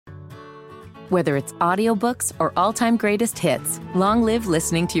Whether it's audiobooks or all-time greatest hits, long live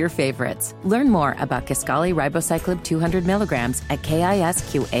listening to your favorites. Learn more about Kisqali Ribociclib 200 milligrams at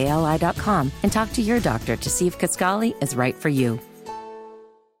KISQALI.com and talk to your doctor to see if Kisqali is right for you.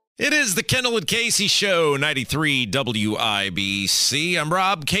 It is the Kendall and Casey Show, 93 WIBC. I'm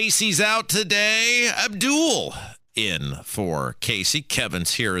Rob. Casey's out today. Abdul in for Casey.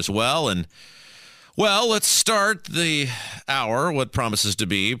 Kevin's here as well. And, well, let's start the hour, what promises to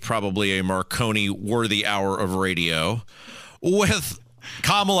be probably a Marconi-worthy hour of radio, with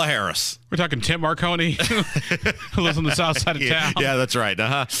Kamala Harris. We're talking Tim Marconi, who lives on the south side of town. Yeah, that's right.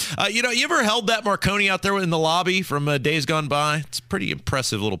 You ever held that Marconi out there in the lobby from days gone by? It's a pretty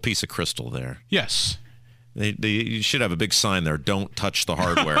impressive little piece of crystal there. Yes. You should have a big sign there, don't touch the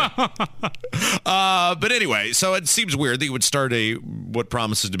hardware. But anyway, so it seems weird that you would start what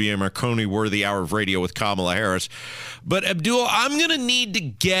promises to be a Marconi-worthy hour of radio with Kamala Harris. But Abdul, I'm going to need to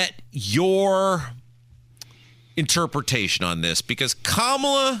get your interpretation on this, because I'm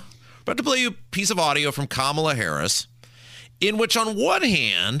about to play you a piece of audio from Kamala Harris, in which on one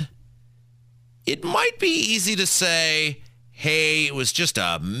hand, it might be easy to say, hey, it was just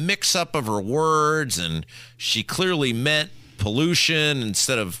a mix-up of her words, and she clearly meant pollution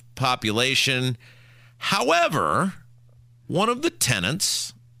instead of population. However, one of the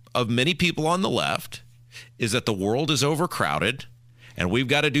tenets of many people on the left is that the world is overcrowded, and we've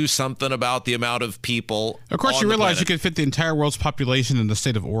got to do something about the amount of people. Of course, you realize you can could fit the entire world's population in the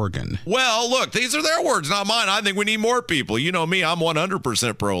state of Oregon. Well, look, these are their words, not mine. I think we need more people. You know me, I'm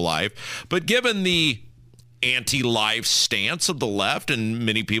 100% pro-life. But given the anti-life stance of the left and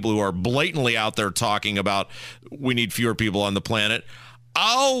many people who are blatantly out there talking about we need fewer people on the planet,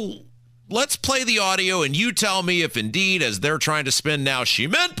 let's play the audio and you tell me if indeed, as they're trying to spin now, she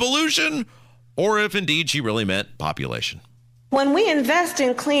meant pollution, or if indeed she really meant population. When we invest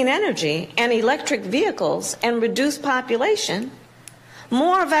in clean energy and electric vehicles and reduce population,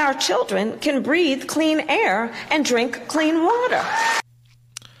 more of our children can breathe clean air and drink clean water.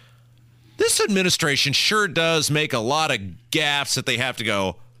 This administration sure does make a lot of gaffes that they have to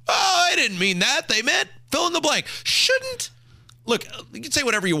go, oh, I didn't mean that. They meant fill in the blank. Look, you can say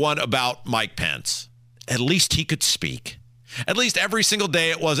whatever you want about Mike Pence. At least he could speak. At least every single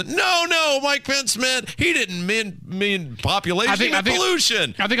day it wasn't, no, Mike Pence meant, he didn't mean population, and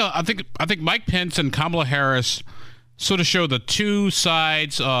pollution. I think Mike Pence and Kamala Harris sort of show the two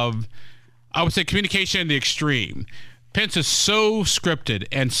sides of, I would say, communication in the extreme. Pence is so scripted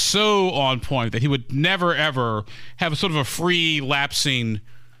and so on point that he would never, ever have a sort of a free lapsing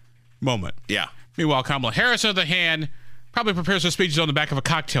moment. Yeah. Meanwhile, Kamala Harris, on the other hand, probably prepares her speeches on the back of a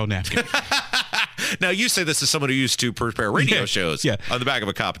cocktail napkin. Now, you say this as someone who used to prepare radio shows on the back of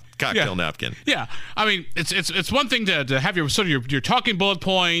a cocktail napkin. Yeah. I mean, it's one thing to have your sort of your talking bullet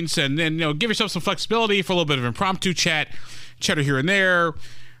points and then, give yourself some flexibility for a little bit of impromptu chatter here and there.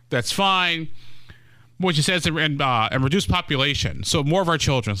 That's fine. What she says, and reduce population. So more of our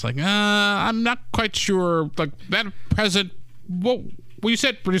children. It's like, I'm not quite sure. Like, that present, when you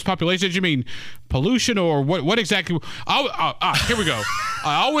said reduce population, did you mean pollution or what exactly? Here we go.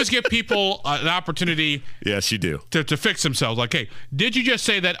 I always give people an opportunity. Yes, you do. To fix themselves. Like, hey, did you just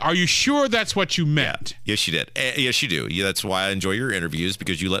say that? Are you sure that's what you meant? Yeah. Yes, you did. Yes, you do. Yeah, that's why I enjoy your interviews,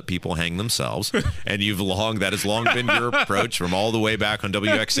 because you let people hang themselves. And that has long been your approach from all the way back on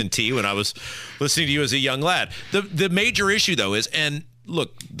WXNT when I was listening to you as a young lad. The major issue, though, is, and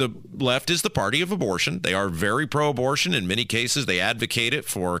look, the left is the party of abortion. They are very pro-abortion. In many cases, they advocate it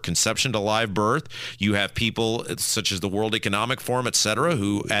for conception to live birth. You have people such as the World Economic Forum, et cetera,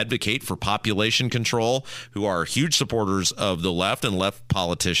 who advocate for population control, who are huge supporters of the left and left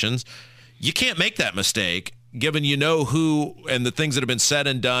politicians. You can't make that mistake, given who and the things that have been said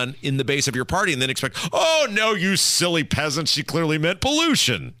and done in the base of your party, and then expect, oh, no, you silly peasants, she clearly meant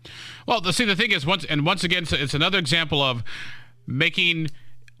pollution. Well, the thing is, once again, it's another example of making,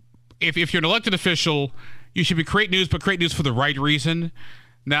 if you're an elected official, you should create news, but create news for the right reason.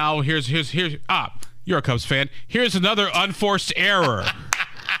 Now, here's you're a Cubs fan. Here's another unforced error.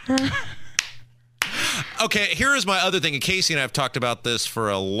 Okay, here is my other thing, and Casey and I have talked about this for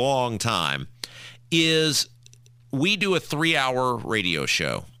a long time, is we do a 3-hour radio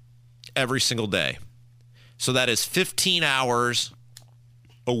show every single day. So that is 15 hours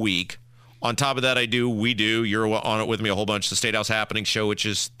a week. On top of that, you're on it with me, a whole bunch, the State House Happening show, which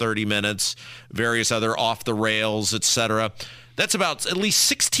is 30 minutes, various other off the rails, etc. That's about at least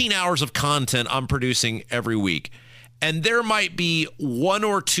 16 hours of content I'm producing every week. And there might be one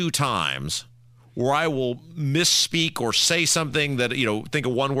or two times where I will misspeak or say something that, think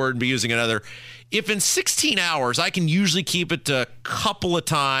of one word and be using another. If in 16 hours I can usually keep it to a couple of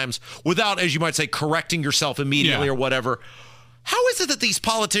times without, as you might say, correcting yourself immediately or whatever, how is it that these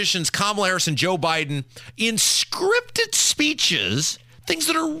politicians, Kamala Harris and Joe Biden, in scripted speeches, things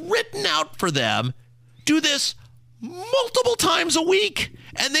that are written out for them, do this multiple times a week,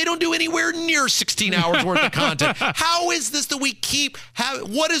 and they don't do anywhere near 16 hours worth of content? How is this that we keep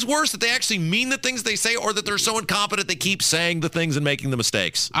what is worse, that they actually mean the things they say, or that they're so incompetent they keep saying the things and making the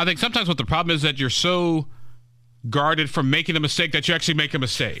mistakes? I think sometimes what the problem is that you're so guarded from making a mistake that you actually make a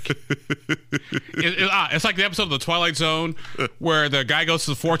mistake. It's like the episode of The Twilight Zone where the guy goes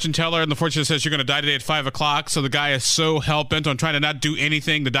to the fortune teller and the fortune teller says you're going to die today at 5 o'clock. So the guy is so hell-bent on trying to not do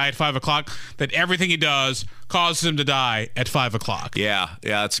anything to die at 5 o'clock that everything he does causes him to die at 5 o'clock. Yeah,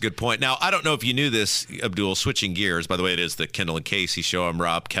 that's a good point. Now, I don't know if you knew this, Abdul, switching gears. By the way, it is the Kendall and Casey show. I'm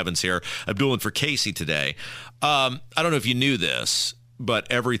Rob. Kevin's here. Abdul and for Casey today. I don't know if you knew this, but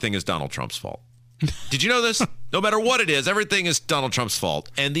everything is Donald Trump's fault. Did you know this? No matter what it is, everything is Donald Trump's fault.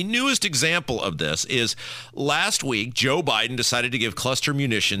 And the newest example of this is last week, Joe Biden decided to give cluster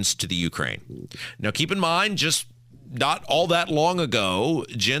munitions to the Ukraine. Now, keep in mind, just not all that long ago,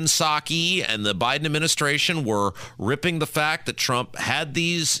 Jen Psaki and the Biden administration were ripping the fact that Trump had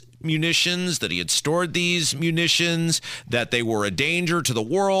these munitions, that he had stored these munitions, that they were a danger to the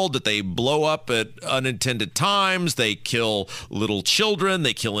world, that they blow up at unintended times, they kill little children,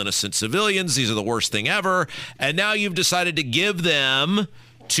 they kill innocent civilians, these are the worst thing ever, and now you've decided to give them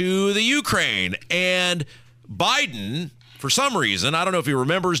to the Ukraine. And Biden, for some reason, I don't know if he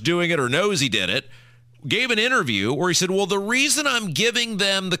remembers doing it or knows he did it, gave an interview where he said, well, the reason I'm giving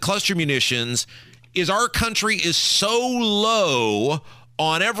them the cluster munitions is our country is so low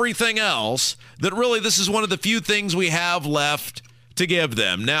on everything else that really this is one of the few things we have left to give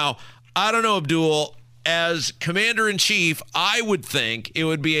them. Now, I don't know, Abdul, as commander-in-chief, I would think it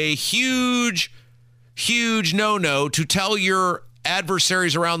would be a huge, huge no-no to tell your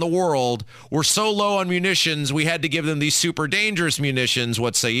adversaries around the world we're so low on munitions we had to give them these super dangerous munitions.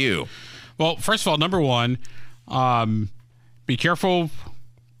 What say you? Well, first of all, number one, be careful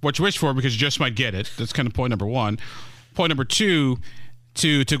what you wish for because you just might get it. That's kind of point number one. Point number two,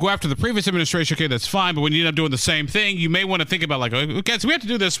 to go after the previous administration, okay, that's fine, but when you end up doing the same thing, you may want to think about, like, okay, so we have to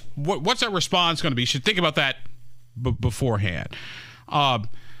do this. What's our response going to be? You should think about that beforehand.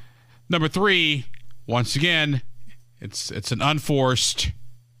 Number three, once again, it's an unforced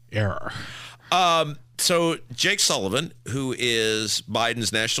error. So Jake Sullivan, who is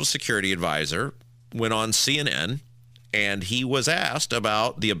Biden's national security advisor, went on CNN, and he was asked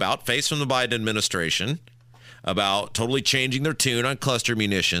about the about face from the Biden administration, about totally changing their tune on cluster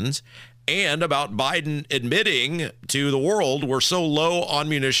munitions, and about Biden admitting to the world we're so low on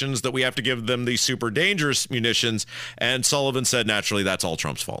munitions that we have to give them these super dangerous munitions. And Sullivan said, naturally, that's all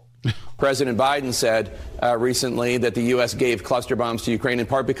Trump's fault. President Biden said recently that the U.S. gave cluster bombs to Ukraine in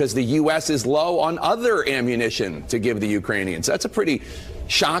part because the U.S. is low on other ammunition to give the Ukrainians. That's a pretty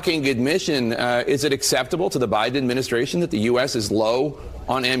shocking admission. Is it acceptable to the Biden administration that the U.S. is low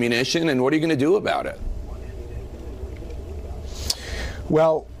on ammunition? And what are you going to do about it?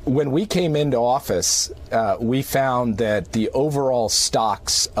 Well, when we came into office, we found that the overall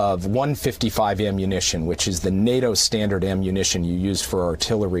stocks of 155 ammunition, which is the NATO standard ammunition you use for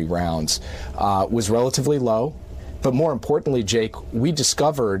artillery rounds, was relatively low. But more importantly, Jake, we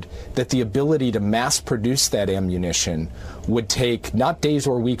discovered that the ability to mass produce that ammunition would take not days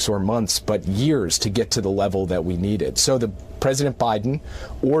or weeks or months, but years to get to the level that we needed. So President Biden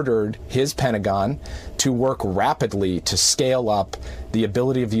ordered his Pentagon to work rapidly to scale up the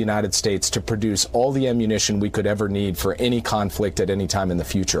ability of the United States to produce all the ammunition we could ever need for any conflict at any time in the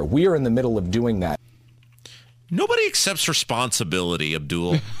future. We are in the middle of doing that. Nobody accepts responsibility,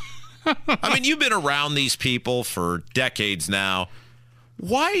 Abdul. I mean, you've been around these people for decades now.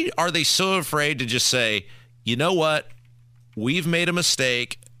 Why are they so afraid to just say, you know what, we've made a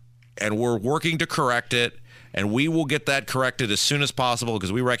mistake and we're working to correct it, and we will get that corrected as soon as possible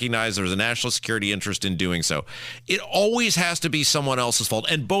because we recognize there's a national security interest in doing so. It always has to be someone else's fault,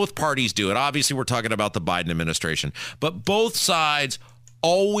 and both parties do it. Obviously, we're talking about the Biden administration, but both sides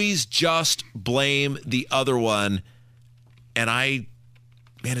always just blame the other one, and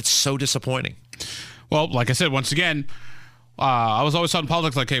man, it's so disappointing. Well, like I said, once again, I was always taught in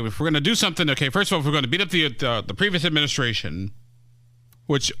politics, like, hey, if we're going to do something, okay, first of all, if we're going to beat up the previous administration,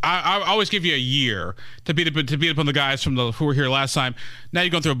 which I always give you a year to beat up on the guys who were here last time. Now you're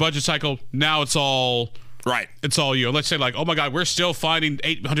going through a budget cycle. Now it's all right. It's all you. Let's say, like, oh my God, we're still finding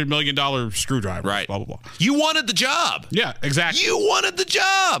 $800 million screwdrivers. Right. Blah blah blah. You wanted the job. Yeah, exactly. You wanted the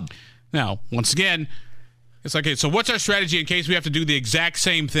job. Now, once again, it's like, okay, so what's our strategy in case we have to do the exact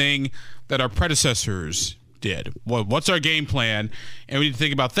same thing that our predecessors did? What's our game plan? And we need to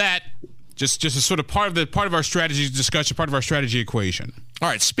think about that just as sort of part of our strategy discussion, part of our strategy equation. All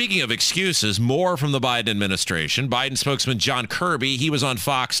right, speaking of excuses, more from the Biden administration. Biden spokesman John Kirby, he was on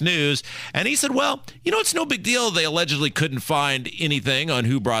Fox News, and he said, well, it's no big deal. They allegedly couldn't find anything on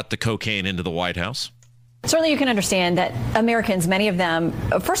who brought the cocaine into the White House. Certainly you can understand that Americans, many of them,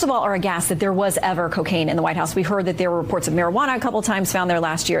 first of all, are aghast that there was ever cocaine in the White House. We heard that there were reports of marijuana a couple of times found there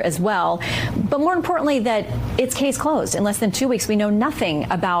last year as well. But more importantly, that it's case closed. In less than 2 weeks, we know nothing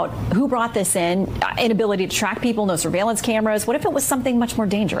about who brought this in, inability to track people, no surveillance cameras. What if it was something much more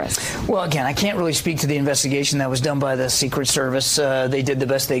dangerous? Well, again, I can't really speak to the investigation that was done by the Secret Service. They did the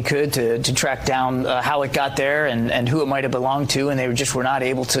best they could to track down how it got there and who it might have belonged to, and they just were not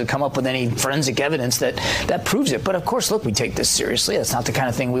able to come up with any forensic evidence that proves it. But of course, look, we take this seriously. That's not the kind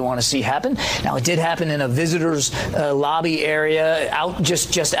of thing we want to see happen. Now, it did happen in a visitor's lobby area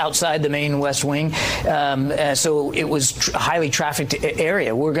just outside the main West Wing. So it was a highly trafficked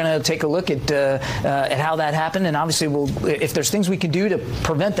area. We're going to take a look at how that happened. And obviously, if there's things we can do to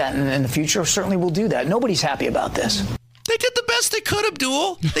prevent that in the future, certainly we'll do that. Nobody's happy about this. They did the best they could,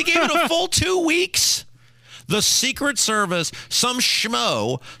 Abdul. They gave it a full 2 weeks. The Secret Service, some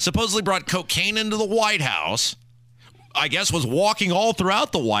schmo, supposedly brought cocaine into the White House, I guess was walking all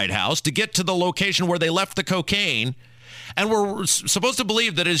throughout the White House to get to the location where they left the cocaine. And we're supposed to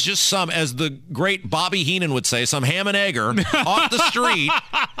believe that it's just some, as the great Bobby Heenan would say, some ham and egger off the street,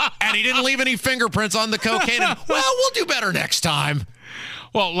 and he didn't leave any fingerprints on the cocaine. And, well, we'll do better next time.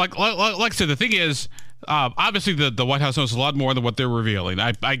 Well, like I said, the thing is, obviously, the White House knows a lot more than what they're revealing.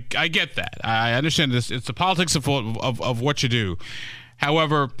 I get that. I understand this. It's the politics of what you do.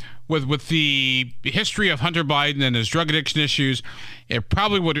 However, with the history of Hunter Biden and his drug addiction issues, it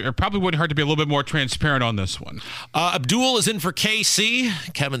probably would hurt to be a little bit more transparent on this one. Abdul is in for Casey.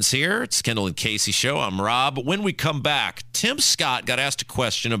 Kevin's here. It's Kendall and Casey show. I'm Rob. When we come back, Tim Scott got asked a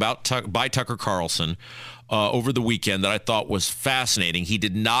question by Tucker Carlson over the weekend that I thought was fascinating. He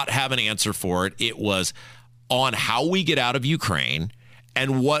did not have an answer for it. It was on how we get out of Ukraine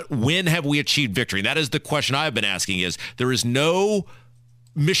and when have we achieved victory? And that is the question I've been asking. Is there is no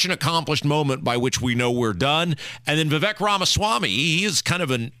mission accomplished moment by which we know we're done. And then Vivek Ramaswamy, he is kind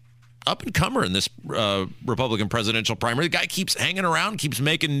of an up-and-comer in this Republican presidential primary. The guy keeps hanging around, keeps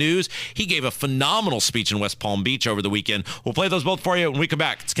making news. He gave a phenomenal speech in West Palm Beach over the weekend. We'll play those both for you when we come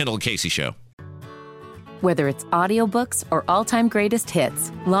back. It's Kendall and Casey Show. Whether it's audiobooks or all-time greatest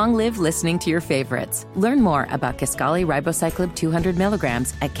hits, long live listening to your favorites. Learn more about Kisqali Ribociclib 200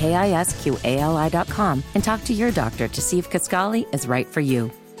 milligrams at KISQALI.com and talk to your doctor to see if Kisqali is right for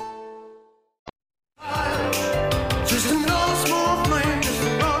you.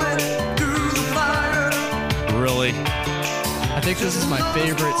 Really? I think this is my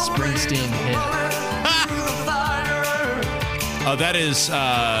favorite Springsteen hit. Oh, that is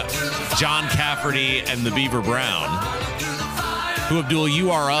John Cafferty and the Beaver Brown. Who, Abdul,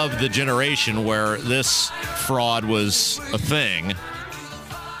 you are of the generation where this fraud was a thing.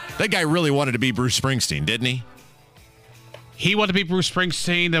 That guy really wanted to be Bruce Springsteen, didn't he? He wanted to be Bruce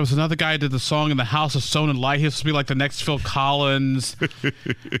Springsteen. There was another guy who did the song in the House of Stone and Light. He was supposed to be like the next Phil Collins.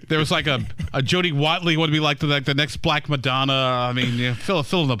 There was like a Jodie Watley wanted to be like the next Black Madonna. I mean, fill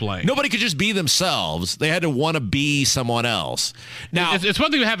in the blank. Nobody could just be themselves. They had to want to be someone else. Now, it's one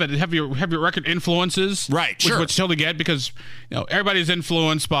thing to have your record influences, right? Sure, which totally get, because everybody's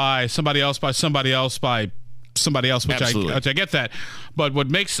influenced by somebody else, which I get that. But what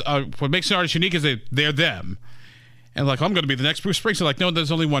makes an artist unique is they're them. And like, I'm going to be the next Bruce Springsteen. Like, no, there's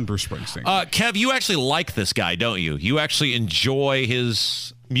only one Bruce Springsteen. Kev, you actually like this guy, don't you? You actually enjoy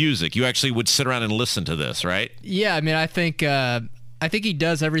his music. You actually would sit around and listen to this, right? Yeah, I mean, I think he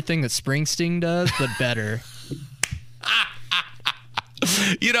does everything that Springsteen does, but better.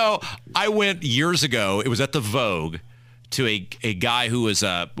 I went years ago. It was at the Vogue to a guy who was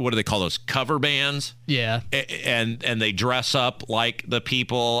what do they call those, cover bands? Yeah. And they dress up like the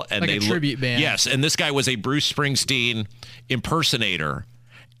people, and like they a tribute band. Yes, and this guy was a Bruce Springsteen impersonator,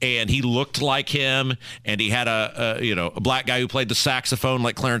 and he looked like him, and he had a black guy who played the saxophone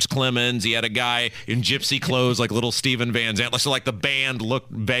like Clarence Clemens. He had a guy in gypsy clothes like little Steven Van Zandt. So like the band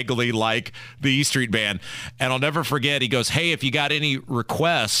looked vaguely like the E Street Band. And I'll never forget, he goes, "Hey, if you got any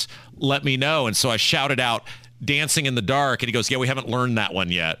requests, let me know." And so I shouted out, "Dancing in the Dark," and he goes, "Yeah, we haven't learned that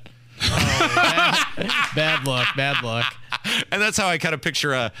one yet." Oh, bad luck. And that's how I kind of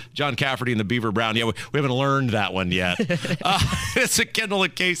picture John Cafferty and the Beaver Brown. Yeah, we haven't learned that one yet. It's a Kendall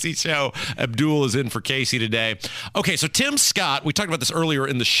and Casey show. Abdul is in for Casey today. Okay, so Tim Scott, we talked about this earlier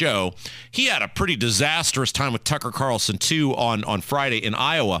in the show. He had a pretty disastrous time with Tucker Carlson, too, on Friday in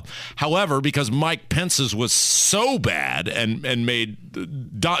Iowa. However, because Mike Pence's was so bad and made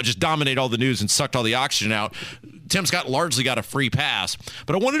just dominate all the news and sucked all the oxygen out, Tim Scott largely got a free pass.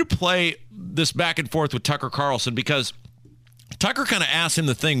 But I wanted to play this back and forth with Tucker Carlson because Tucker kind of asked him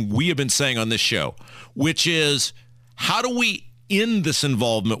the thing we have been saying on this show, which is, how do we end this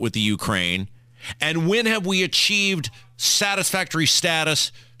involvement with the Ukraine? And when have we achieved satisfactory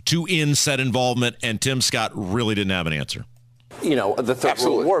status to end said involvement? And Tim Scott really didn't have an answer. The Third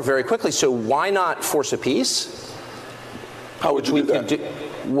World War very quickly. So why not force a peace? How would you do that?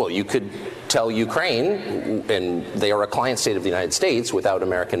 You could tell Ukraine, and they are a client state of the United States, without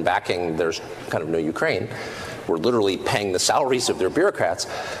American backing, there's kind of no Ukraine. We're literally paying the salaries of their bureaucrats.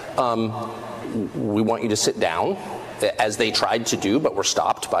 We want you to sit down, as they tried to do, but were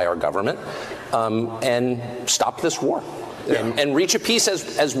stopped by our government, and stop this war. Yeah. And reach a peace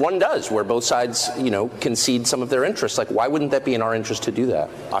as one does, where both sides, concede some of their interests. Like, why wouldn't that be in our interest to do that?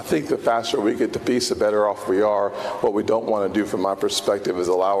 I think the faster we get to peace, the better off we are. What we don't want to do, from my perspective, is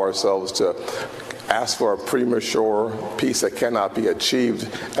allow ourselves to ask for a premature peace that cannot be achieved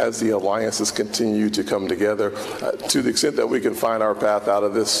as the alliances continue to come together. To the extent that we can find our path out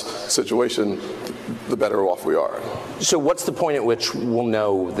of this situation, the better off we are. So what's the point at which we'll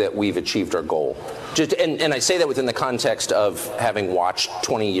know that we've achieved our goal? And I say that within the context of having watched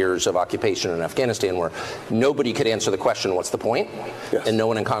 20 years of occupation in Afghanistan, where nobody could answer the question, what's the point? Yes. And no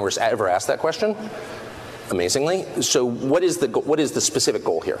one in Congress ever asked that question, amazingly. So what is the specific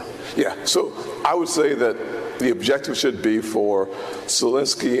goal here? Yeah, so I would say that the objective should be for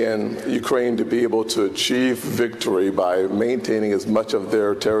Zelensky and Ukraine to be able to achieve victory by maintaining as much of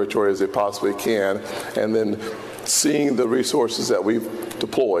their territory as they possibly can, and then seeing the resources that we've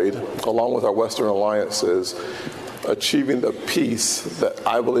deployed, along with our Western alliances, achieving the peace that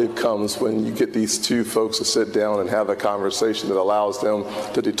I believe comes when you get these two folks to sit down and have a conversation that allows them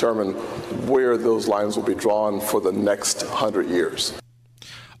to determine where those lines will be drawn for the next 100 years.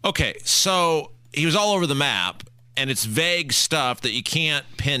 Okay, so he was all over the map, and it's vague stuff that you can't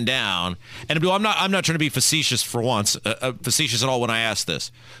pin down. And Abdul, I'm not trying to be facetious for once, facetious at all when I ask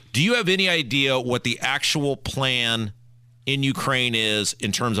this. Do you have any idea what the actual plan in Ukraine is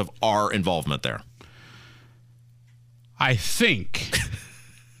in terms of our involvement there? I think,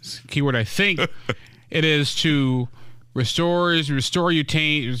 keyword I think, it is to restore the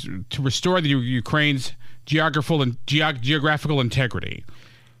Ukraine's geographical integrity.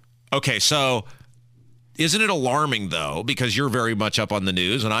 Okay, so isn't it alarming, though, because you're very much up on the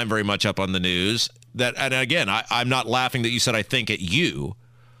news and I'm very much up on the news, that, and again, I'm not laughing that you said I think at you.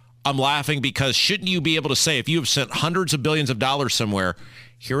 I'm laughing because shouldn't you be able to say, if you have sent hundreds of billions of dollars somewhere,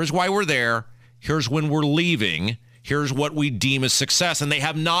 here's why we're there, here's when we're leaving, here's what we deem as success, and they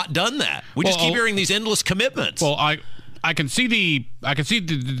have not done that. We just keep hearing these endless commitments. Well, I can see the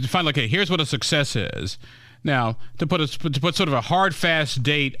define, like, hey, here's what a success is. Now, to put sort of a hard, fast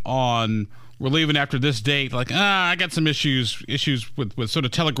date on, we're leaving after this date, like, I got some issues with sort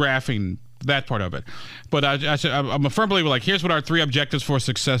of telegraphing that part of it. But I'm a firm believer, like, here's what our three objectives for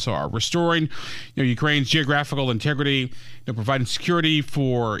success are: restoring, Ukraine's geographical integrity, providing security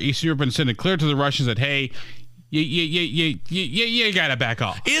for Eastern Europe, and sending clear to the Russians that, hey, you gotta back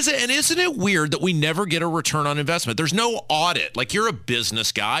off. Isn't it weird that we never get a return on investment? There's no audit. Like, you're a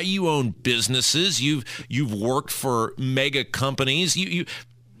business guy, you own businesses, you've worked for mega companies,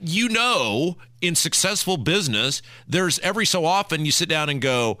 you know, in successful business, there's every so often you sit down and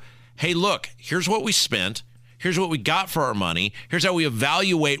go, hey, look, here's what we spent. Here's what we got for our money. Here's how we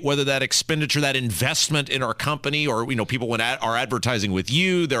evaluate whether that expenditure, that investment in our company, or, people when are advertising with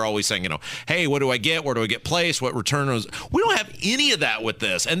you, they're always saying, hey, what do I get? Where do I get placed? What return is? We don't have any of that with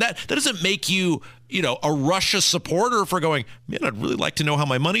this. And that doesn't make you, a Russia supporter for going, man, I'd really like to know how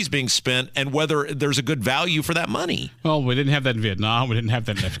my money's being spent and whether there's a good value for that money. Well, we didn't have that in Vietnam. We didn't have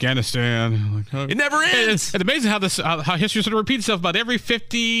that in Afghanistan. It never ends. It's amazing how history sort of repeats itself about every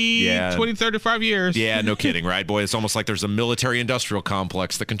 50, 20, 35 years. Yeah, no kidding, right, boy? It's almost like there's a military-industrial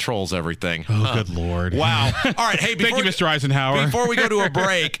complex that controls everything. Oh, good Lord. Wow. All right, hey, thank you, Mr. Eisenhower. Before we go to a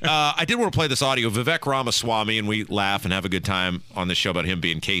break, I did want to play this audio. Vivek Ramaswamy, and we laugh and have a good time on this show about him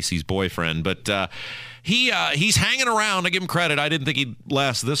being Casey's boyfriend, but he's hanging around. I give him credit. I didn't think he'd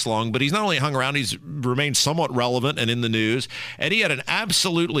last this long, but he's not only hung around, he's remained somewhat relevant and in the news. And he had an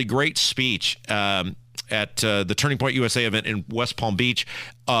absolutely great speech. at the Turning Point USA event in West Palm Beach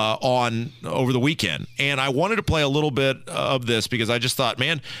over the weekend. And I wanted to play a little bit of this because I just thought,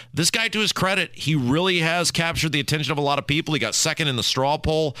 man, this guy, to his credit, he really has captured the attention of a lot of people. He got second in the straw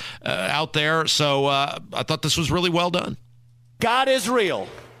poll out there. So I thought this was really well done. God is real.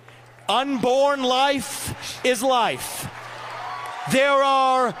 Unborn life is life. There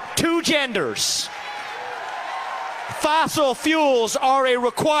are two genders. Fossil fuels are a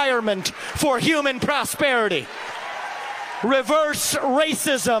requirement for human prosperity. Reverse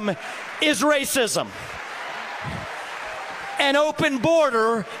racism is racism. An open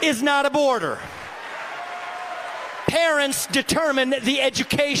border is not a border. Parents determine the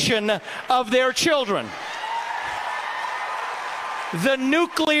education of their children. The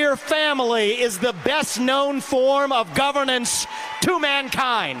nuclear family is the best known form of governance to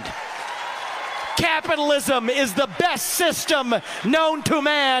mankind. Capitalism is the best system known to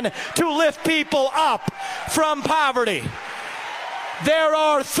man to lift people up from poverty. There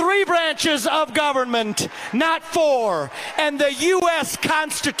are 3 branches of government, not 4, and the U.S.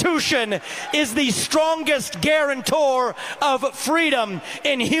 Constitution is the strongest guarantor of freedom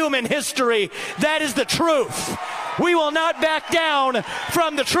in human history. That is the truth. We will not back down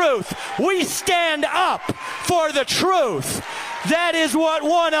from the truth. We stand up for the truth. That is what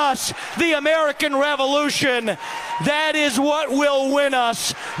won us the American Revolution. That is what will win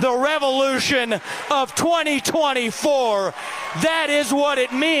us the revolution of 2024. That is what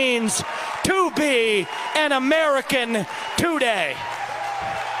it means to be an American today.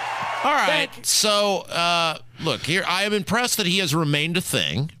 All right. So, look, here, I am impressed that he has remained a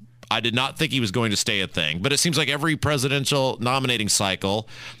thing. I did not think he was going to stay a thing, but it seems like every presidential nominating cycle,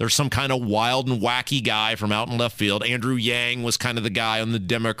 there's some kind of wild and wacky guy from out in left field. Andrew Yang was kind of the guy on the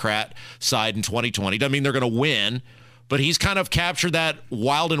Democrat side in 2020. Doesn't mean they're going to win, but he's kind of captured that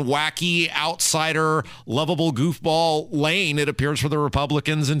wild and wacky outsider, lovable goofball lane, it appears, for the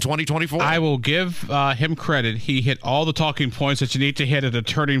Republicans in 2024. I will give him credit. He hit all the talking points that you need to hit at a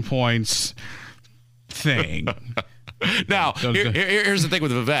turning points thing. Now, here's the thing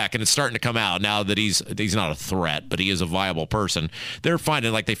with Vivek, and it's starting to come out now that he's not a threat, but he is a viable person. They're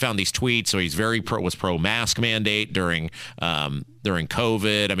finding, like, they found these tweets, so he's was pro mask mandate during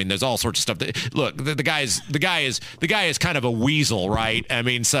COVID. I mean, there's all sorts of stuff. Look, the guy is kind of a weasel, right? I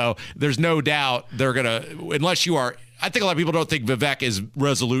mean, so there's no doubt they're gonna, unless you are. I think a lot of people don't think Vivek is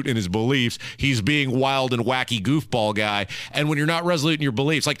resolute in his beliefs. He's being wild and wacky goofball guy. And when you're not resolute in your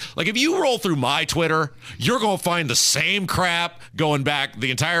beliefs, like if you roll through my Twitter, you're going to find the same crap going back the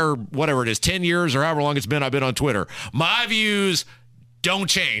entire, whatever it is, 10 years or however long it's been I've been on Twitter. My views don't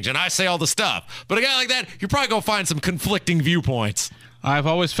change, and I say all the stuff. But a guy like that, you're probably going to find some conflicting viewpoints. I've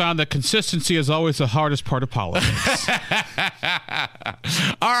always found that consistency is always the hardest part of politics.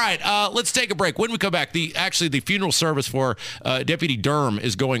 All right, let's take a break. When we come back, the funeral service for Deputy Durham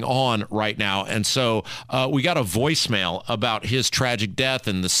is going on right now, and so we got a voicemail about his tragic death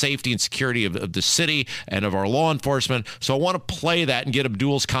and the safety and security of the city and of our law enforcement. So I want to play that and get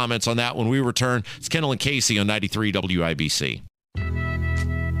Abdul's comments on that when we return. It's Kendall and Casey on 93 WIBC.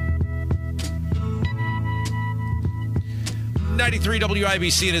 93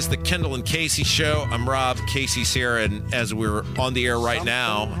 WIBC, it is the Kendall and Casey show. I'm Rob, Casey's here, and as we're on the air right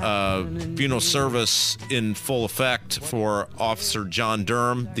now, funeral service in full effect for Officer John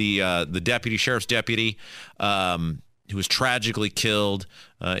Durham, the sheriff's deputy, who was tragically killed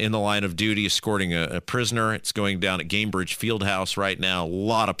in the line of duty escorting a prisoner. It's going down at Gamebridge Fieldhouse right now. A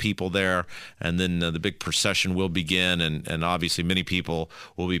lot of people there, and then the big procession will begin, and obviously many people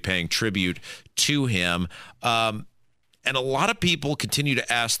will be paying tribute to him. And a lot of people continue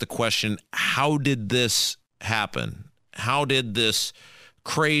to ask the question, how did this happen? How did this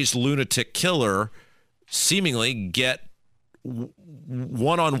crazed lunatic killer seemingly get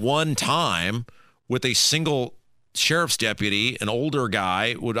one-on-one time with a single sheriff's deputy? An older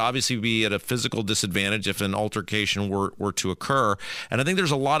guy would obviously be at a physical disadvantage if an altercation were to occur. And I think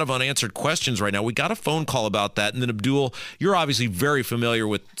there's a lot of unanswered questions right now. We got a phone call about that. And then, Abdul, you're obviously very familiar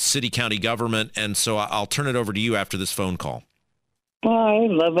with city county government, and so I'll turn it over to you after this phone call. I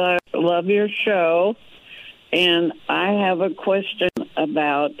love your show, and I have a question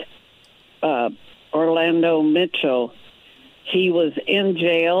about Orlando Mitchell. He was in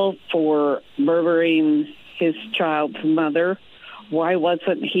jail for murdering his child's mother. Why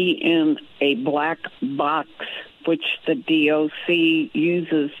wasn't he in a black box, which the DOC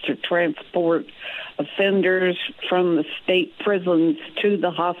uses to transport offenders from the state prisons to the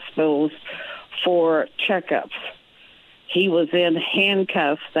hospitals for checkups? He was in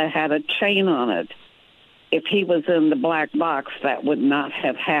handcuffs that had a chain on it. If he was in the black box, that would not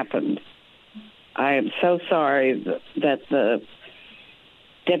have happened. I am so sorry that the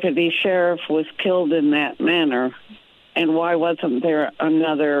deputy sheriff was killed in that manner. And why wasn't there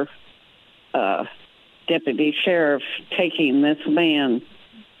another deputy sheriff taking this man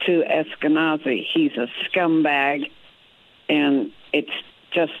to Eskenazi? He's a scumbag, and it's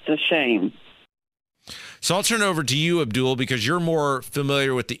just a shame. So I'll turn it over to you, Abdul, because you're more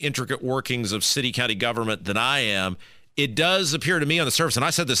familiar with the intricate workings of city-county government than I am. It does appear to me on the surface, and I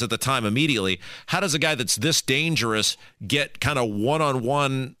said this at the time immediately, how does a guy that's this dangerous get kind of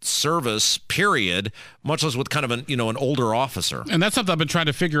one-on-one service, period, much less with kind of an older officer? And that's something I've been trying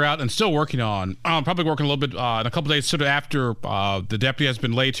to figure out and still working on. I'm probably working a little bit in a couple of days sort of after the deputy has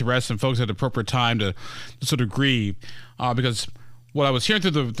been laid to rest and folks had the appropriate time to sort of grieve. Because what I was hearing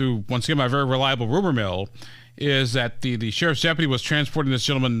through once again, my very reliable rumor mill is that the sheriff's deputy was transporting this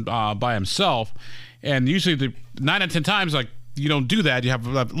gentleman by himself. And usually 9 out of 10 times, like, you don't do that. You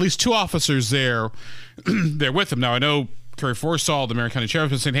have at least 2 officers there with him. Now, I know Kerry Forstall, the Marion County Sheriff,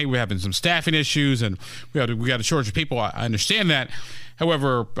 has been saying, hey, we're having some staffing issues and we got a shortage of people. I understand that.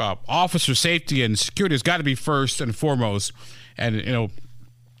 However, officer safety and security has got to be first and foremost. And,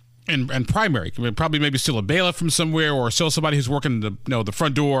 and primary. I mean, probably maybe steal a bailiff from somewhere or still somebody who's working the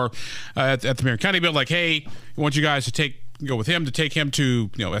front door at the Marion County building, like, hey, we want you guys to go with him to take him to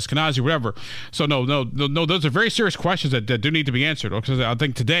Eskenazi or whatever. So no, those are very serious questions that do need to be answered. Because I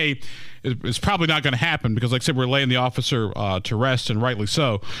think today is probably not going to happen because, like I said, we're laying the officer to rest, and rightly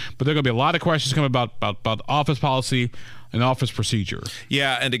so. But there are going to be a lot of questions coming about office policy and office procedure.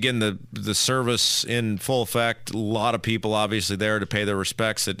 Yeah, and again, the service in full effect. A lot of people obviously there to pay their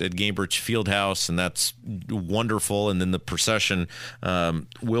respects at Gainbridge Fieldhouse, and that's wonderful. And then the procession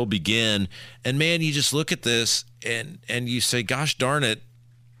will begin. And man, you just look at this and you say, gosh darn it,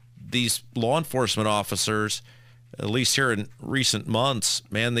 these law enforcement officers, at least here in recent months,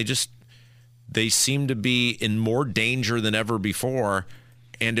 man, they seem to be in more danger than ever before.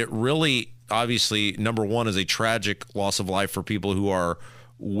 And it really, obviously, number one, is a tragic loss of life for people who are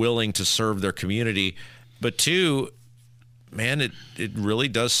willing to serve their community. But two, man, it really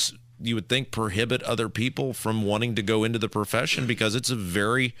does, you would think, prohibit other people from wanting to go into the profession because it's a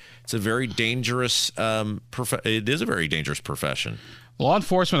very dangerous it is a very dangerous profession. Law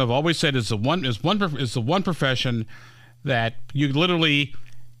enforcement, I've always said, is the one profession that you literally,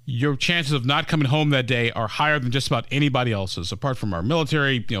 your chances of not coming home that day are higher than just about anybody else's, apart from our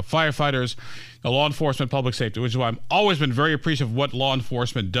military, firefighters, law enforcement, public safety, which is why I've always been very appreciative of what law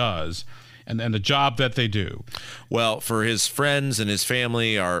enforcement does and the job that they do. Well, for his friends and his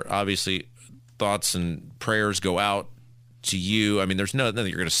family, our obviously thoughts and prayers go out to you. I mean, there's nothing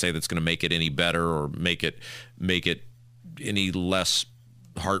you're going to say that's going to make it any better or make it any less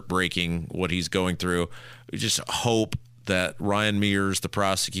heartbreaking what he's going through. We just hope that Ryan Mears, the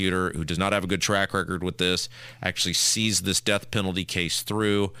prosecutor, who does not have a good track record with this, actually sees this death penalty case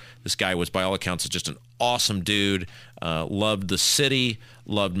through. This guy was, by all accounts, just an awesome dude, loved the city,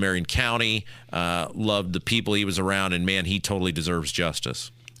 loved Marion County, loved the people he was around, and man, he totally deserves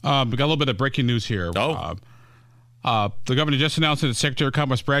justice. We got a little bit of breaking news here. The governor just announced that the Secretary of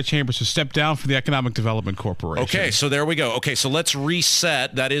Commerce, Brad Chambers, has stepped down from the Economic Development Corporation. Okay, so there we go. Okay, so let's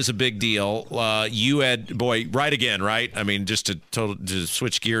reset. That is a big deal. You had, right again, right? I mean, just to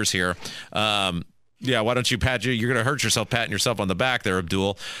switch gears here. Yeah, why don't you you're going to hurt yourself patting yourself on the back there,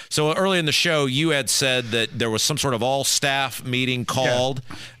 Abdul. So early in the show, you had said that there was some sort of all-staff meeting called,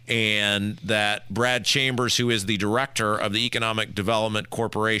 and that Brad Chambers, who is the director of the Economic Development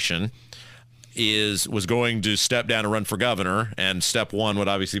Corporation, was going to step down and run for governor, and step one would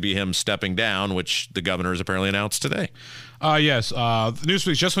obviously be him stepping down, which the governor has apparently announced today. Yes. The news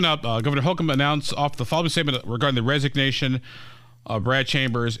release just went out. Governor Holcomb announced off the following statement regarding the resignation of Brad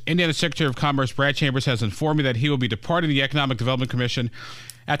Chambers. Indiana Secretary of Commerce Brad Chambers has informed me that he will be departing the Economic Development Commission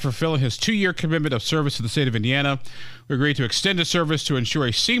after fulfilling his 2-year commitment of service to the state of Indiana. We agreed to extend his service to ensure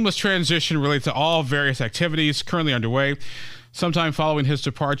a seamless transition related to all various activities currently underway. Sometime following his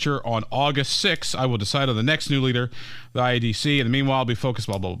departure on August 6th, I will decide on the next new leader, the IADC, and meanwhile, I'll be focused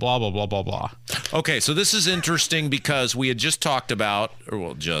blah, blah, blah, blah, blah, blah, blah. Okay, so this is interesting because we had just talked about,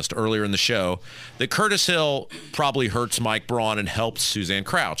 just earlier in the show, that Curtis Hill probably hurts Mike Braun and helps Suzanne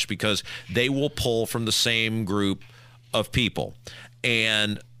Crouch because they will pull from the same group of people.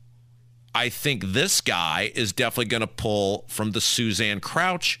 And I think this guy is definitely going to pull from the Suzanne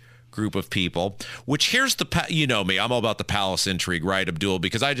Crouch group of people, which here's you know me, I'm all about the palace intrigue, right, Abdul?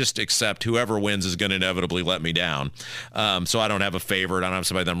 Because I just accept whoever wins is going to inevitably let me down. So I don't have a favorite. I don't have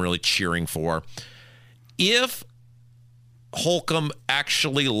somebody that I'm really cheering for. If Holcomb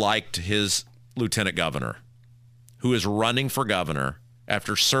actually liked his lieutenant governor, who is running for governor,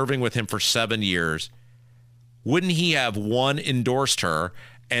 after serving with him for 7 years, wouldn't he have, one, endorsed her,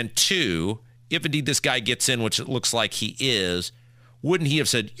 and two, if indeed this guy gets in, which it looks like he is, wouldn't he have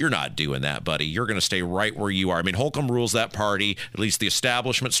said, you're not doing that, buddy. You're going to stay right where you are. I mean, Holcomb rules that party, at least the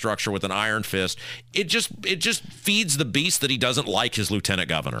establishment structure, with an iron fist. It just feeds the beast that he doesn't like his lieutenant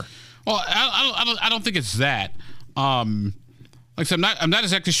governor. Well, I don't think it's that. Like I said, I'm not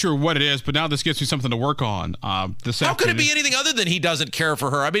exactly sure what it is, but now this gives me something to work on. How could it be anything other than he doesn't care for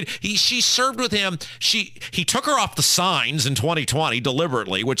her? I mean, she served with him. He took her off the signs in 2020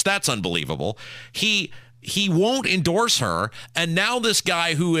 deliberately, which that's unbelievable. He won't endorse her, and now this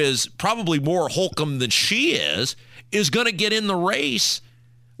guy who is probably more Holcomb than she is going to get in the race.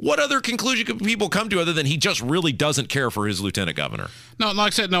 What other conclusion could people come to other than he just really doesn't care for his lieutenant governor? No,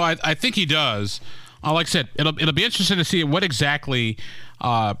 like I said, no, I think he does. Like I said, it'll be interesting to see what exactly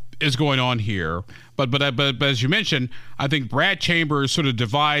is going on here. But as you mentioned, I think Brad Chambers sort of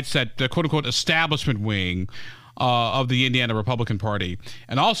divides that quote unquote establishment wing of the Indiana Republican Party,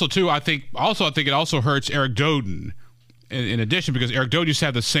 and also too, I think it also hurts Eric Doden. In addition, because Eric Doden used to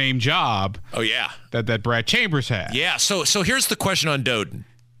have the same job. Oh yeah, that Brad Chambers had. Yeah. So here's the question on Doden.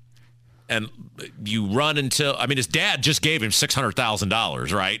 And you run until, I mean, his dad just gave him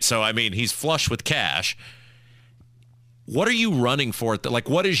 $600,000, right? So, I mean, he's flush with cash. What are you running for? Like,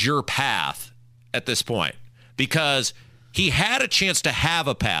 what is your path at this point? Because he had a chance to have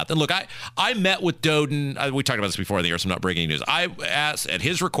a path. And look, I met with Doden. We talked about this before in the year, so I'm not breaking news. I asked, at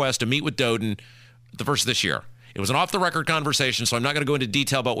his request, to meet with Doden the first of this year. It was an off-the-record conversation, so I'm not going to go into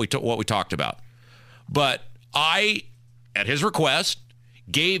detail about what we talked about. But I, at his request,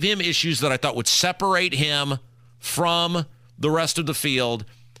 gave him issues that I thought would separate him from the rest of the field.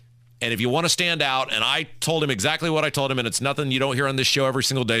 And if you want to stand out, and I told him exactly what I told him, and it's nothing you don't hear on this show every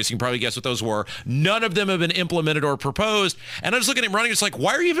single day, so you can probably guess what those were. None of them have been implemented or proposed. And I was looking at him running. It's like,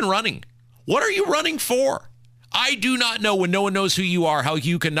 why are you even running? What are you running for? I do not know, when no one knows who you are, how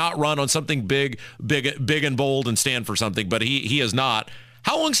you cannot run on something big and bold and stand for something. But he is not.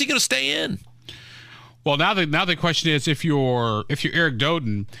 How long is he going to stay in? Well, now the question is, if you're Eric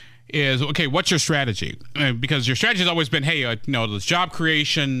Doden, is okay, what's your strategy? Because your strategy has always been, hey, this job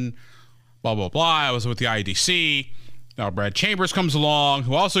creation, blah blah blah. I was with the IDC. Now Brad Chambers comes along,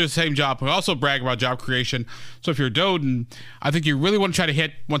 who also has the same job, who also brag about job creation. So if you're Doden, I think you really want to try to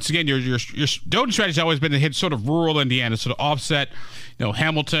hit, once again, your Doden strategy has always been to hit sort of rural Indiana, sort of offset,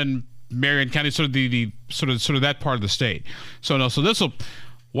 Hamilton, Marion County, sort of the sort of that part of the state. So this will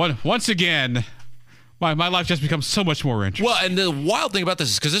once again. My life just becomes so much more interesting. Well, and the wild thing about this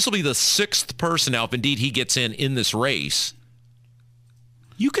is because this will be the sixth person now, if indeed he gets in this race.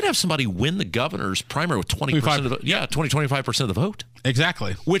 You could have somebody win the governor's primary with 20% of the 25% of the vote.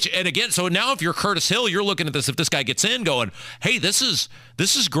 Exactly. And again, so now if you're Curtis Hill, you're looking at this. If this guy gets in, going, hey, this is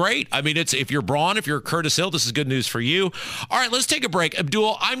great. I mean, if you're Braun, if you're Curtis Hill, this is good news for you. All right, let's take a break.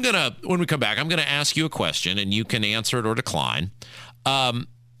 Abdul, when we come back, I'm gonna ask you a question, and you can answer it or decline.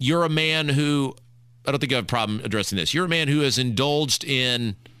 You're a man who, I don't think you have a problem addressing this. You're a man who has indulged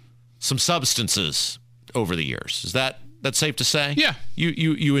in some substances over the years. Is that safe to say? Yeah.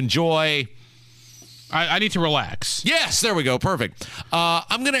 You enjoy. I need to relax. Yes, there we go. Perfect.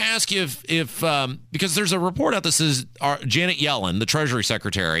 I'm going to ask you if because there's a report out that says Janet Yellen, the Treasury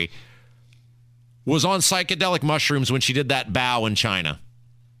Secretary, was on psychedelic mushrooms when she did that bow in China.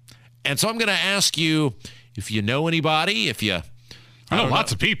 And so I'm going to ask you if you know anybody, I know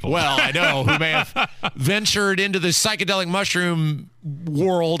lots of people. Well, I know who may have ventured into the psychedelic mushroom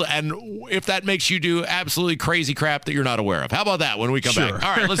world, and if that makes you do absolutely crazy crap that you're not aware of. How about that when we come back?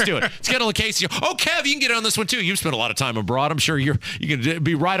 All right, let's do it. It's Kendall and Casey. Oh, Kev, you can get on this one too. You've spent a lot of time abroad. I'm sure you can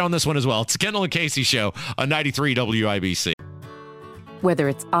be right on this one as well. It's Kendall and Casey show on 93 WIBC. Whether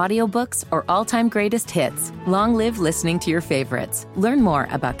it's audiobooks or all-time greatest hits, long live listening to your favorites. Learn more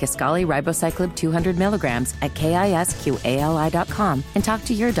about Kisqali Ribociclib 200 milligrams at KISQALI.com and talk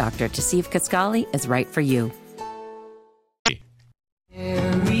to your doctor to see if Kisqali is right for you.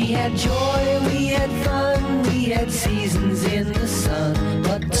 We had joy, we had fun, we had seasons in the sun.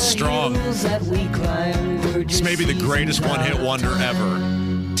 But the strong. hills that we climbed were just It's maybe the greatest one-hit wonder ever.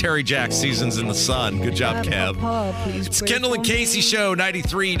 Terry Jack, Seasons in the Sun. Good job, Kev. It's Kendall and Casey show,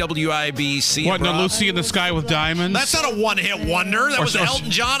 93 WIBC. What, no Lucy in the Sky with Diamonds? That's not a one-hit wonder. That was Elton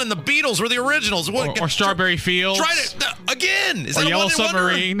John and the Beatles were the originals. Or Strawberry Fields. Try it again. Is or that Yellow a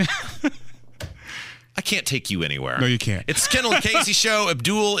Submarine. I can't take you anywhere. No, you can't. It's Kendall and Casey show.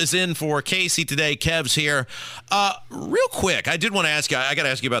 Abdul is in for Casey today. Kev's here. Real quick, I did want to ask you, I got to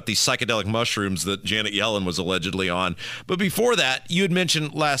ask you about these psychedelic mushrooms that Janet Yellen was allegedly on. But before that, you had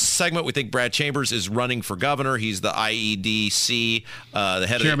mentioned last segment, we think Brad Chambers is running for governor. He's the IEDC, the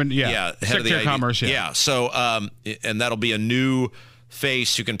head Chairman, of the, head of the Secretary of Commerce, yeah. So, and that'll be a new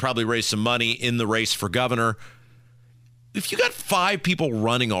face who can probably raise some money in the race for governor. If you got 5 people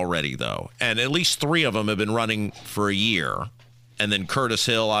running already, though, and at least 3 of them have been running for a year, and then Curtis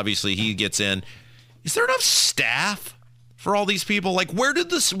Hill, obviously, he gets in. Is there enough staff for all these people? Like, where did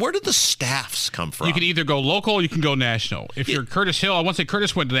the staffs come from? You can either go local or you can go national. If you're Curtis Hill, I want to say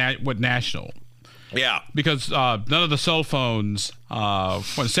Curtis went national. Yeah. Because none of the cell phones,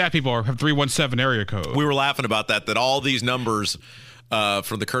 when staff people have 317 area code. We were laughing about that all these numbers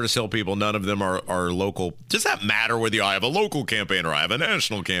for the Curtis Hill people, none of them are local. Does that matter whether I have a local campaign or I have a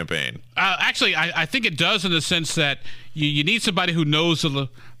national campaign? Actually, I think it does in the sense that you need somebody who knows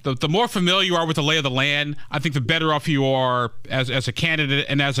the more familiar you are with the lay of the land, I think the better off you are as a candidate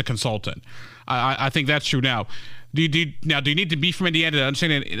and as a consultant. I think that's true now. Do you need to be from Indiana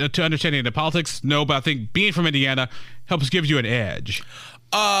to understand the politics? No, but I think being from Indiana gives you an edge.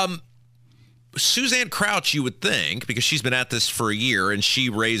 Suzanne Crouch, you would think, because she's been at this for a year and she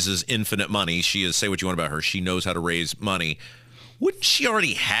raises infinite money. She is, say what you want about her, she knows how to raise money. Wouldn't she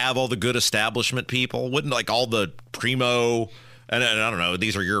already have all the good establishment people? Wouldn't like all the primo, and I don't know,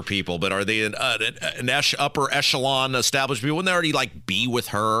 these are your people, but are they an upper echelon established people? Wouldn't they already like be with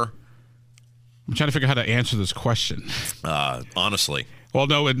her? I'm trying to figure out how to answer this question. Honestly. Well,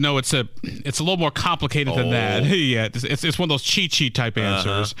 no, it's a little more complicated than that. Yeah, it's one of those cheat sheet type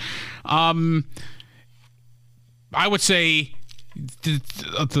answers. I would say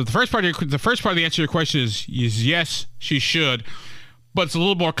the first part of the answer to your question is yes, she should, but it's a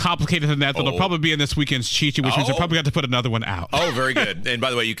little more complicated than that. That'll probably be in this weekend's cheat sheet, which means they'll probably have to put another one out. Oh, very good. And by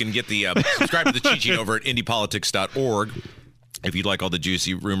the way, you can get the subscribe to the cheat sheet over at indiepolitics.org. If you'd like all the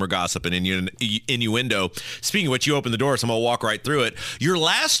juicy rumor, gossip, and innuendo. Speaking of which, you opened the door, so I'm going to walk right through it. Your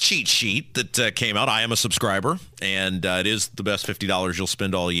last cheat sheet that came out, I am a subscriber, and it is the best $50 you'll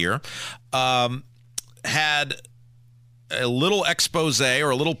spend all year, had a little expose,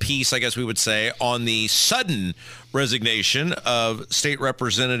 or a little piece, I guess we would say, on the sudden resignation of State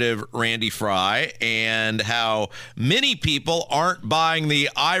Representative Randy Fry and how many people aren't buying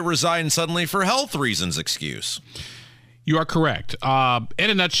the "I resigned suddenly for health reasons" excuse. You are correct. In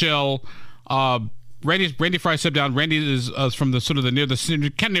a nutshell, Randy Fry stepped down. Randy is from the sort of near the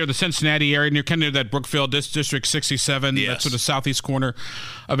Cincinnati area, near that Brookfield District 67, yes. That sort of southeast corner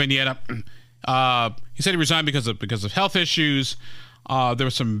of Indiana. He said he resigned because of health issues. There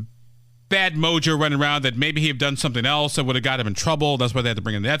was some bad mojo running around that maybe he had done something else that would have got him in trouble. That's why they had to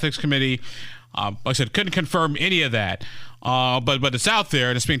bring in the ethics committee. Like I said, couldn't confirm any of that. But it's out there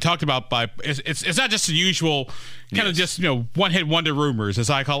and it's being talked about by. It's not just the usual kind of just one hit wonder rumors, as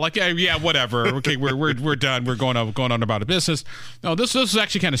I call it. Like yeah whatever, okay, we're done, we're going on about a business. No, this is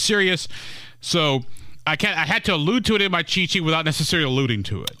actually kind of serious. So I had to allude to it in my cheat sheet without necessarily alluding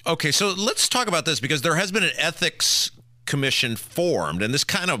to it. Okay, so let's talk about this because there has been an ethics commission formed, and this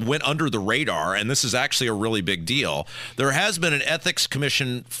kind of went under the radar, and this is actually a really big deal. There has been an ethics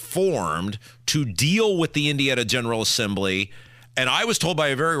commission formed to deal with the Indiana General Assembly, and I was told by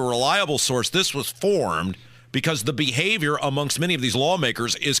a very reliable source this was formed because the behavior amongst many of these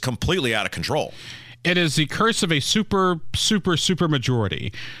lawmakers is completely out of control. It is the curse of a super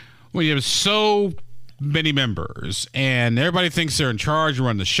majority. When you have so many members and everybody thinks they're in charge,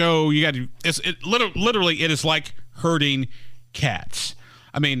 run the show, literally it is like herding cats.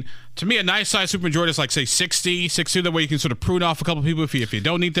 I mean, to me, a nice size supermajority is like, say, 60, that way you can sort of prune off a couple of people if you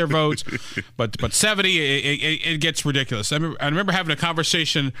don't need their votes. but 70, it gets ridiculous. I remember having a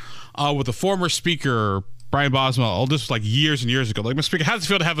conversation with a former speaker, Brian Boswell. This was like years and years ago. Like, Mr. Speaker, how does it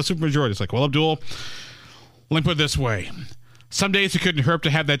feel to have a supermajority? It's like, well, Abdul, let me put it this way. Some days it couldn't hurt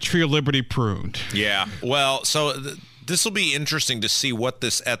to have that tree of liberty pruned. Yeah. Well, so this will be interesting to see what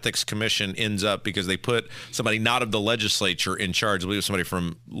this ethics commission ends up, because they put somebody not of the legislature in charge. I believe somebody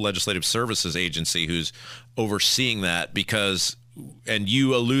from Legislative Services Agency who's overseeing that, because, and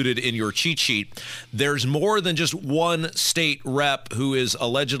you alluded in your cheat sheet, there's more than just one state rep who is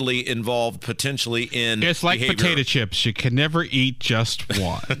allegedly involved potentially in It's like behavior. Potato chips. You can never eat just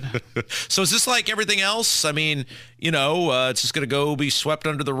one. So is this like everything else? I mean, it's just going to go be swept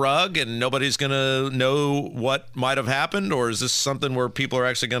under the rug and nobody's going to know what might have happened? Or is this something where people are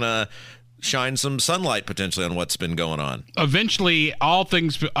actually going to shine some sunlight potentially on what's been going on. Eventually,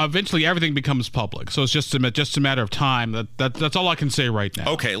 everything becomes public. So it's just a matter of time. That's all I can say right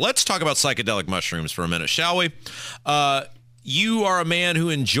now. Okay, let's talk about psychedelic mushrooms for a minute, shall we? You are a man who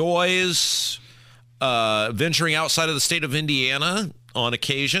enjoys venturing outside of the state of Indiana on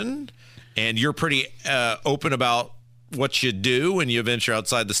occasion, and you're pretty open about what you do when you venture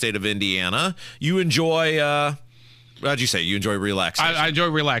outside the state of Indiana. You enjoy... how'd you say? You enjoy relaxing? I enjoy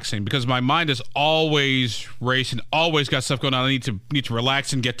relaxing because my mind is always racing, always got stuff going on. I need to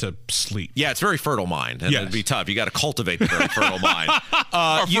relax and get to sleep. Yeah, it's very fertile mind, and it'd be tough. You got to cultivate the very fertile mind.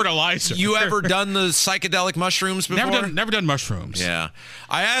 Or fertilizer. You ever done the psychedelic mushrooms before? Never done mushrooms. Yeah.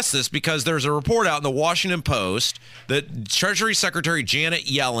 I asked this because there's a report out in the Washington Post that Treasury Secretary Janet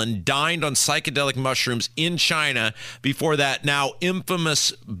Yellen dined on psychedelic mushrooms in China before that now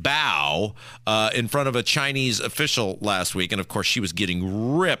infamous bow in front of a Chinese official last week. And of course, she was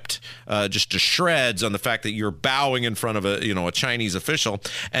getting ripped just to shreds on the fact that you're bowing in front of a Chinese official.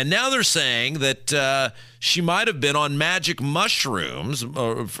 And now they're saying that she might have been on magic mushrooms,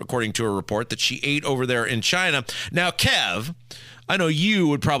 according to a report that she ate over there in China. Now, Kev, I know you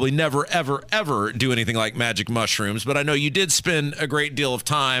would probably never, ever, ever do anything like magic mushrooms, but I know you did spend a great deal of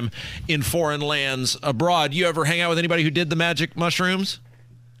time in foreign lands abroad. You ever hang out with anybody who did the magic mushrooms?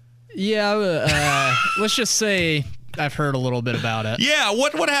 Yeah, let's just say I've heard a little bit about it. Yeah,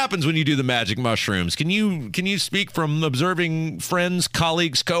 what happens when you do the magic mushrooms? Can you speak from observing friends,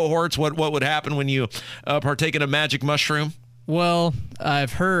 colleagues, cohorts? What would happen when you partake in a magic mushroom? Well,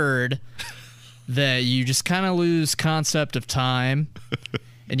 I've heard that you just kind of lose concept of time,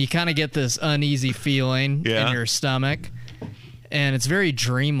 and you kind of get this uneasy feeling in your stomach, and it's very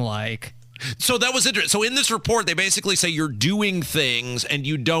dreamlike. So that was interesting. So in this report, they basically say you're doing things and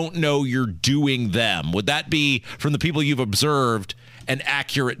you don't know you're doing them. Would that be, from the people you've observed, an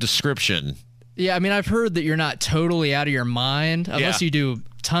accurate description? Yeah, I mean, I've heard that you're not totally out of your mind unless you do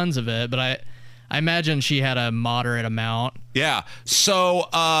tons of it, but I imagine she had a moderate amount. Yeah. So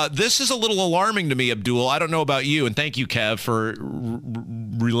this is a little alarming to me, Abdul. I don't know about you, and thank you, Kev, for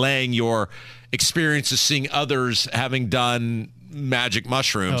relaying your experiences seeing others having done magic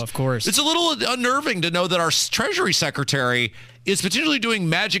mushrooms. Oh, of course. It's a little unnerving to know that our Treasury Secretary is potentially doing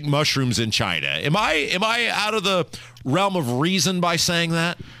magic mushrooms in China. Am I out of the realm of reason by saying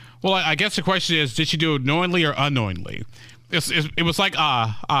that? Well, I guess the question is, did she do it knowingly or unknowingly? It was like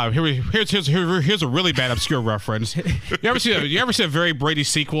here's a really bad obscure reference. You ever see a very Brady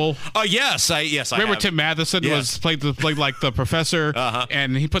sequel? Oh yes, I remember Tim Matheson was played like the professor,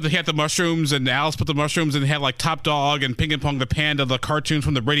 and he had the mushrooms, and Alice put the mushrooms, and had like Top Dog and Ping and Pong the Panda, the cartoons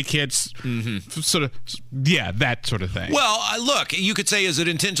from the Brady Kids, sort of that sort of thing. Well, look, you could say, is it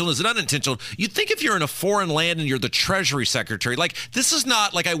intentional? Is it unintentional? You'd think if you're in a foreign land and you're the Treasury Secretary, like this is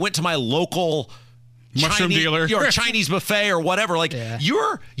not like I went to my local mushroom dealer or Chinese buffet or whatever. Like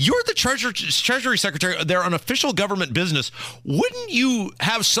you're the Treasury Secretary. They're an official government business. Wouldn't you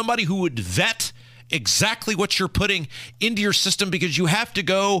have somebody who would vet exactly what you're putting into your system, because you have to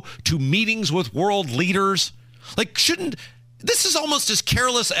go to meetings with world leaders? Like, this is almost as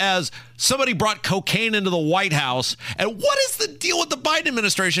careless as somebody brought cocaine into the White House. And what is the deal with the Biden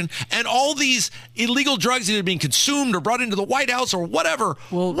administration and all these illegal drugs either being consumed or brought into the White House or whatever?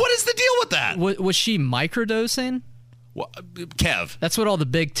 Well, what is the deal with that? Was she microdosing? Well, Kev. That's what all the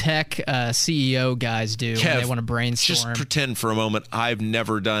big tech CEO guys do when they want to brainstorm. Just pretend for a moment I've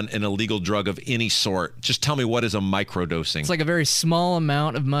never done an illegal drug of any sort. Just tell me, what is a microdosing? It's like a very small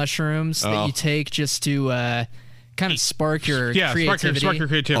amount of mushrooms that you take just to... kind of spark your creativity. Spark your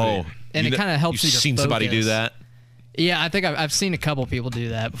creativity. Oh, and it kind of helps you to seen focus. Somebody do that? Yeah, I think I've seen a couple people do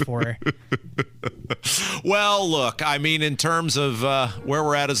that before. Well, look, I mean, in terms of where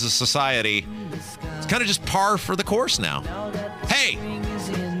we're at as a society, it's kind of just par for the course now. Hey,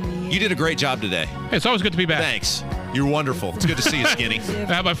 you did a great job today. Hey, it's always good to be back. Thanks. You're wonderful. It's good to see you, Skinny.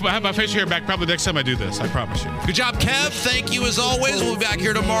 I have my facial hair back probably next time I do this. I promise you. Good job, Kev. Thank you as always. We'll be back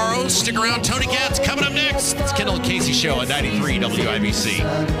here tomorrow. Stick around. Tony Katz coming up next. It's Kendall and Casey Show on 93 WIBC.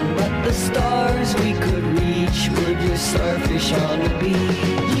 But the stars we could reach were just starfish on the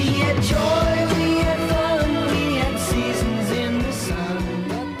beach.